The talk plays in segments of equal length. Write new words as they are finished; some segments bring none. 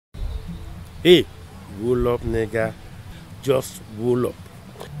Hey, roll up, nigga. Just roll up.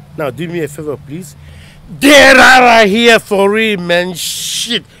 Now, do me a favor, please. Get out of here for real, man.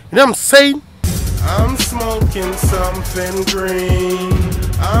 Shit. You know what I'm saying? I'm smoking something green.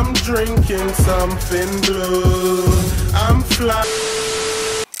 I'm drinking something blue. I'm fly.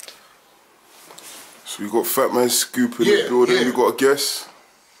 So we got Fat Man Scoop in the building. We got a guest.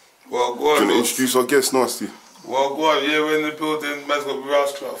 Well, go on. Do you want to introduce our guest, Narstie? Well, go on. Yeah, we're in the building. Man's got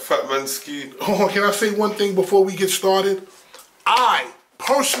Rouse Club, Fat Man Scoop. Oh, can I say one thing before we get started? I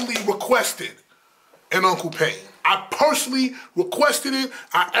personally requested an Uncle Payne. I personally requested it.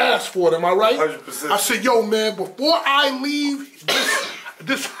 I asked for it. Am I right? 100%. I said, yo, man, before I leave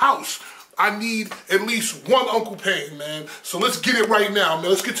this house, I need at least one Uncle Payne, man. So let's get it right now, man.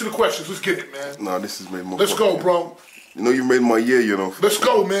 Let's get to the questions. Let's get it, man. Nah, this has made my Let's go, bro. You know you made my year, you know. Let's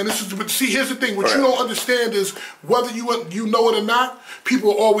go, man. See, here's the thing. What you don't understand is whether you know it or not, people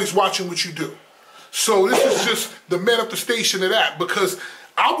are always watching what you do. So this is just the manifestation of that. Because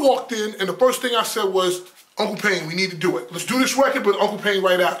I walked in and the first thing I said was, Uncle Payne, we need to do it. Let's do this record, but Uncle Payne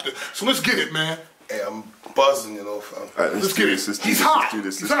right after. So let's get it, man. Hey, I'm buzzing, you know, fam. Right, let's get it. He's hot. Let's do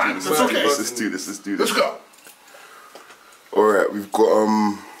this. Let's go. All right, we've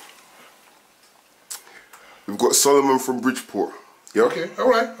got Solomon from Bridgeport. Yeah. Okay. All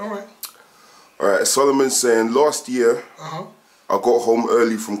right. All right. Solomon's saying last year I got home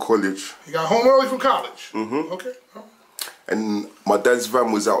early from college. You got home early from college. Okay. And my dad's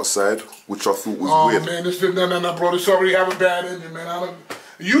van was outside, which I thought was weird. Oh man, no, bro. This already have a bad ending, man.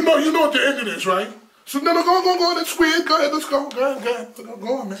 You know what the ending is, right? So no, go. It's weird. Go ahead, let's go. Go ahead.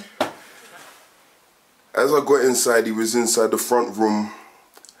 Go on, man. As I got inside, he was inside the front room,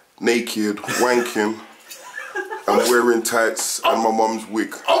 naked, wanking, and wearing tights and my mum's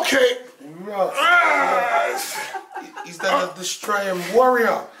wig. Okay. He's that destroying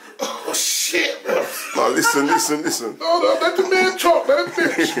warrior. Oh shit, bro. Now listen. No, let the man talk. Let him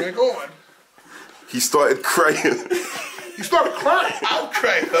finish, man. Go on. He started crying. He started crying? I'm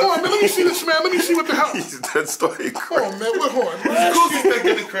crying. Come on, man. Let me see this, man. Let me see what the hell. His dad started crying. Come on, man. Hold on. Of course he's not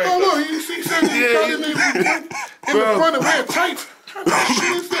gonna cry. No, he said he got in the front and wearing tights. What kind of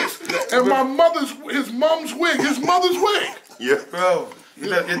shit is this? And his mom's wig. His mother's wig. Yeah. Bro. You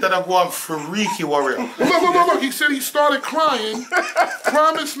done go on freaky warrior. Look. He said he started crying,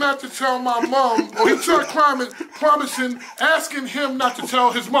 promised not to tell my mom, or he started crying, asking him not to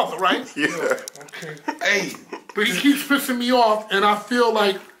tell his mother, right? Yeah. Okay. Hey. But he keeps pissing me off, and I feel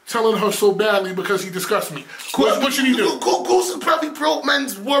like telling her so badly because he disgusts me. What should he do? Goose is probably broke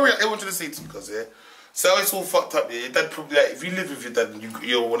man's warrior. I want you to say to you, because so it's all fucked up. Yeah, your dad probably like, if you live with your dad, and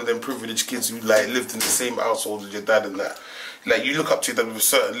you're one of them privileged kids who like lived in the same household as your dad and that. Like, you look up to your dad with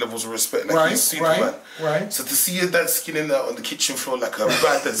certain levels of respect, like he's Superman. Right. So to see your dad skinning out on the kitchen floor like a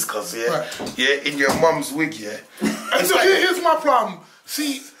badass, cuz, yeah, in your mum's wig, yeah. And so here's my problem.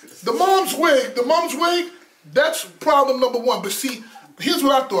 See, the mom's wig, that's problem number one. But see, here's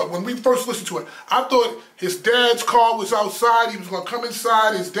what I thought when we first listened to it. I thought his dad's car was outside. He was gonna come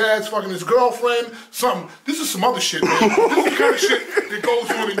inside. His dad's fucking his girlfriend. Something. This is some other shit, man. This is the kind of shit that goes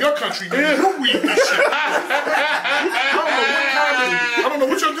on in your country. Man. You read this shit. I don't know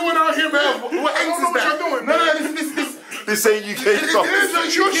what you're doing out here, man. I don't know what you're doing. No, this ain't UK stuff. This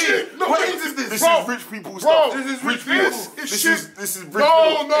is your shit. No, what is this? This is rich people stuff. This is rich people. This is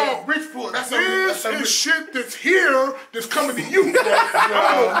Bridgeport. No. Bridgeport. This is shit that's here that's coming to you, bro.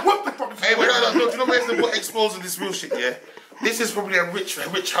 I don't know what the fuck is going on. Hey, you know what exposing this real shit, yeah? This is probably a rich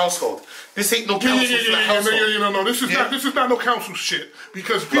household. This ain't no council household. No. This is not no council shit.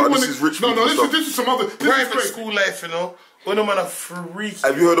 Because people this is rich people stuff. This is some other private school life, you know. When no man a freak.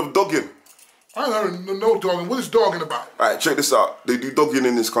 Have you heard of dogging? I heard no dogging. What is dogging about? Alright, check this out. They do dogging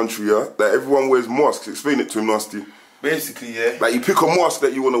in this country, yeah? Like everyone wears masks. Explain it to him, Narstie. Basically, yeah. Like you pick a mask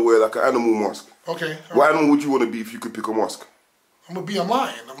that you want to wear, like an animal mask. Okay. What animal would you want to be if you could pick a mask? I'm gonna be a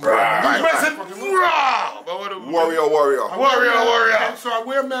lion. Warrior. Okay, so I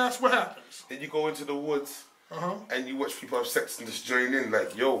wear a mask. What happens? Then you go into the woods. And you watch people have sex and just join in,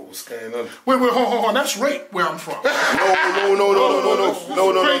 like, yo, what's going on? Wait, hold on. That's rape where I'm from. No.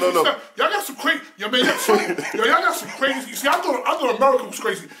 Y'all got some crazy. Y'all got some crazy. See, I thought America was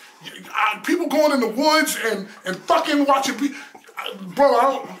crazy. People going in the woods and fucking watching people. Bro, I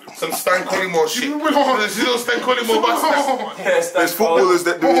don't. Some Stan Collymore shit. Hold on. There's little Stan Collymore bastards. There's footballers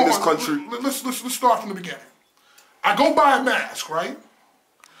that do it in this country. Let's start from the beginning. I go buy a mask, right?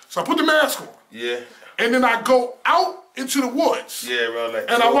 So I put the mask on. Yeah. And then I go out into the woods. Yeah, bro. Like,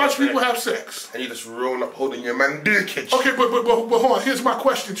 and I watch people have sex. And you just roll up holding your man dick. Okay, but hold on. Here's my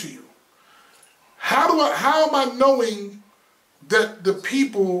question to you. How am I knowing that the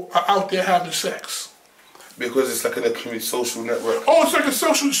people are out there having sex? Because it's like a community social network. Oh, it's like a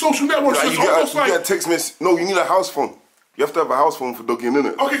social network. Like, So you it's almost like... get a text message. No, you need a house phone. You have to have a house phone for dogging,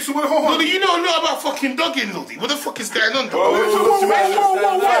 innit? Okay, so hold on. Lordie, you don't know about fucking dogging, Lordie. What the fuck is going on?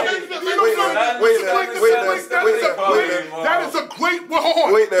 That is a great...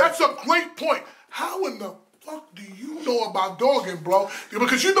 Hold on. That's a great point. How in the fuck do you know about dogging, bro?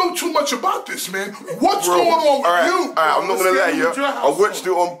 Because you know too much about this, man. What's going on with you, bro? I'm not gonna lie, yeah. I watched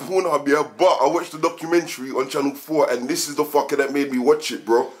it on Pornhub, yeah, but I watched the documentary on Channel 4, and this is the fucker that made me watch it,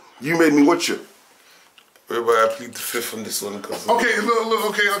 bro. You made me watch it. I plead the fifth on this one, cause okay,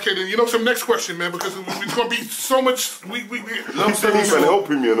 then you know some next question, man, because it's gonna be so much. Long story short, help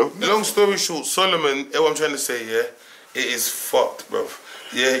him, you know. Long story short, Solomon. What I'm trying to say, yeah, it is fucked, bro.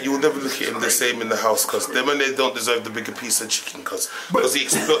 Yeah, you will never look at him the same in the house, cause them and they don't deserve the bigger piece of chicken, cause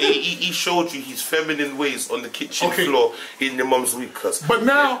he showed you his feminine ways on the kitchen floor in your mum's week, cause. But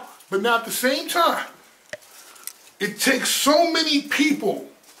now at the same time, it takes so many people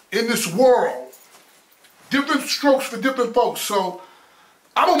in this world. Different strokes for different folks. So,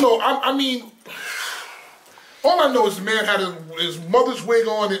 I don't know. I mean, all I know is the man had his mother's wig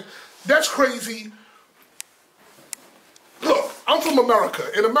on it. That's crazy. Look, I'm from America.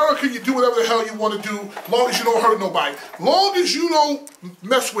 In America, you do whatever the hell you want to do, long as you don't hurt nobody. Long as you don't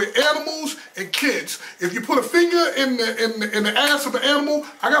mess with animals and kids. If you put a finger in the ass of an animal,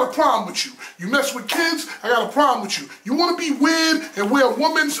 I got a problem with you. You mess with kids, I got a problem with you. You want to be weird and wear a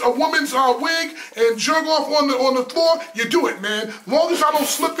woman's wig and jerk off on the floor, you do it, man. Long as I don't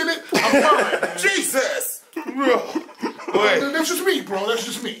slip in it, I'm fine, man. Jesus! Bro. That's just me, bro. That's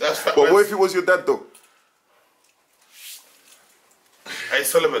just me. But what if it was your dad, though? Hey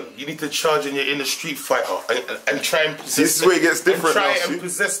Solomon, you need to charge in your inner Street Fighter and try and possess. This is where it gets different. And try and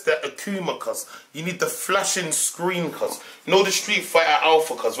possess the Akuma, cuz. You need the flashing screen, cuz. You know the Street Fighter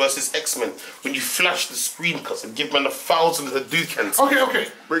Alpha, cuz, versus X-Men. When you flash the screen, cuz, and give man 1,000 Hadoukens. Okay.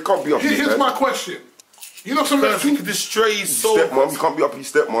 But it can't be up Here's my question. You know something that's you can destroy his soul. Stepmom, you can't be up his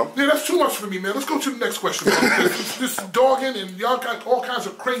stepmom. Yeah, that's too much for me, man. Let's go to the next question. This dogging and y'all got all kinds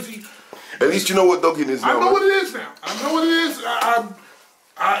of crazy. At least you know what dogging is now. I know what it is now. I know what it is.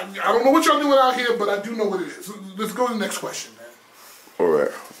 I don't know what y'all doing out here, but I do know what it is. Let's go to the next question, man. All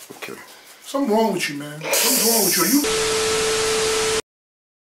right. Okay. Something wrong with you, man. Something's wrong with you. Are you...